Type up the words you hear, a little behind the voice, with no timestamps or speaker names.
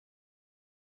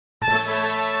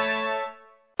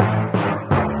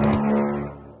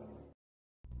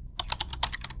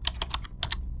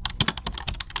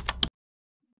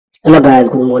Hello guys,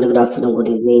 good morning, good afternoon, good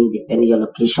evening, depending your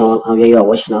location and where you are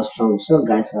watching us from. So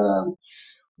guys,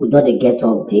 we got the get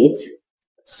updates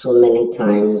so many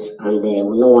times, and we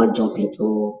don't want to jump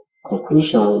into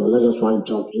conclusion. We don't just want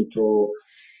to jump into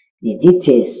the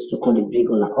details to kind of bring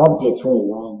on an update when we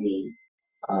want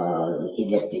the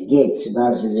investigate. So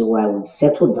that's the reason why we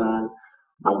settle down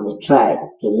and we try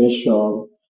to make sure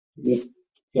this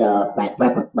by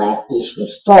issue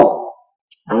stop.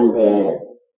 And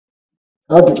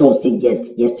all the things we get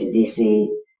yesterday say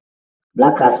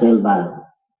Black cast member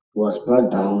was brought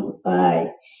down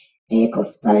by Eiye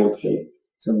confraternity.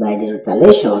 So by the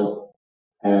retaliation,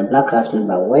 Black cast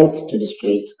member went to the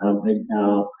street and brought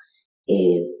down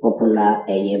a popular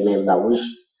Eiye member, which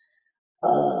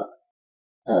uh,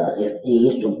 he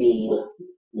used to be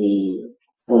the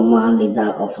former leader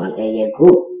of an Eiye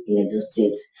group in Edo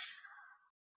State,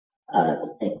 uh,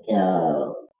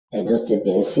 uh, Edo State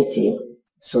Benin City.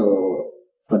 So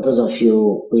for those of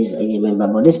you who is a member,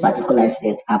 but this particular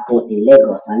incident happened in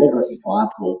Lagos, and Lagos is for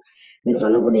happen. Make sure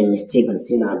nobody mistake and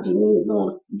see now Benin.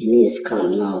 No, Benin is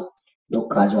calm now. No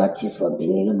casualties for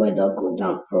Benin. Nobody don't go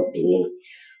down from Benin.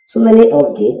 So many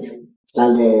updates.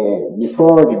 And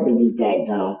before they bring this guy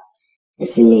down, they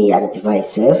see me identify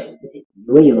himself.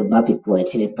 The way Yoruba people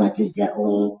actually practice their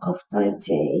own confidence,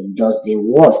 just the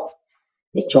worst.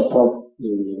 They chop up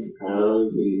his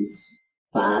arms, his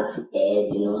part, head,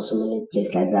 so many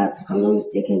places like that. If I'm not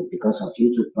mistaken, because of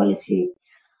YouTube policy,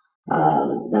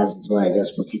 that's why I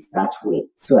just put it that way.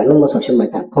 So I know most of you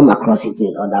might have come across it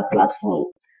in other platform.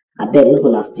 I bet you're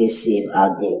gonna stay safe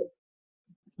out there.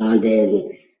 And then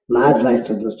my advice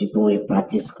to those people who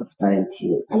practice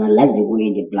confidentiality, and I like the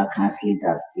way the Black House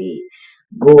leaders they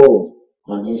go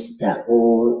on this their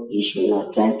own issue,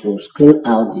 trying to screen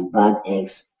out the bad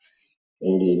eggs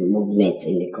in the movement,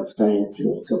 in the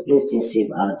confraternity. So please stay safe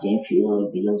out there if you want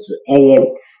to belong to AM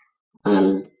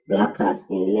and Blackers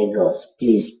in Lagos.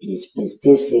 Please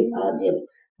stay safe out there.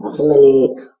 And so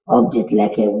many updates,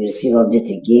 like we receive update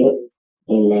again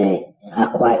in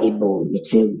Aqua Ibo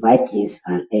between Vikings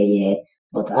and Eiye.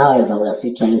 But however, we are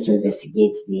still trying to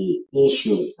investigate the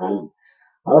issue. And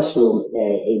also,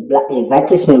 a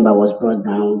Vikings member was brought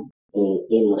down in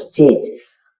Imo State,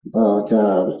 but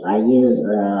Aye's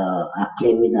are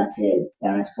claiming that they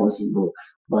are responsible,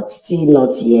 but still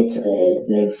not yet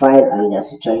verified, and they are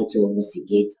still trying to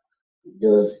investigate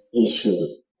those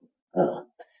issues. Uh,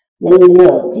 Many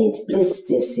updates. Please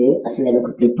stay safe. I still let me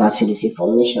quickly pass you this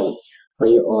information for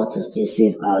you all to stay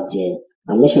safe out there.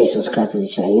 And make sure you subscribe to the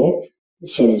channel,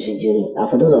 share this video. And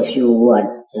for those of you who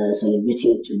are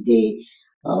celebrating today,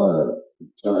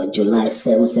 July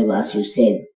 7, as you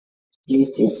said,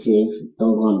 please stay safe.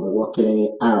 Don't go and be walking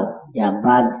anyhow. There are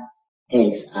bad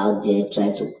eggs out there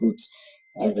trying to put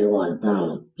everyone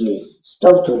down. Please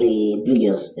stop to rebuild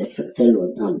your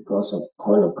fellow down because of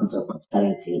color, because of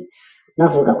parenting.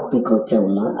 That's what I quickly tell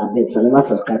now. I beg so never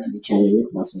subscribe to the channel.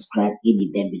 If you subscribe, hit the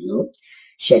bell below.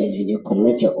 Share this video,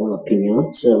 comment your own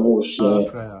opinion. So we will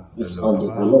share this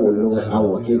update and we will know how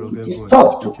we'll take put a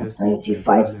stop to confraternity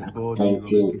fight and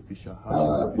confraternity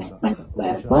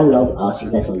one love. I'll see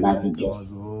you guys on that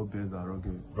video.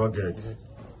 Rugged.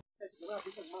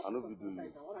 I know we do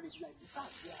you.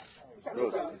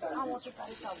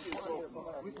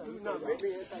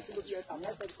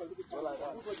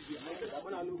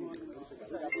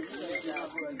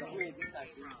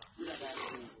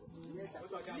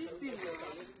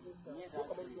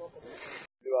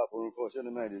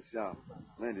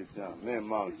 Men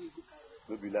mount,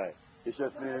 no be lie. It's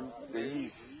just name the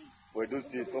East, where those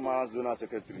state former zonal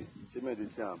secretary. She made the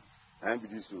same. I am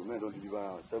with this, men don't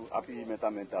deliver. So happy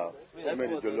mental.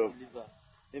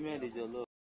 Amen.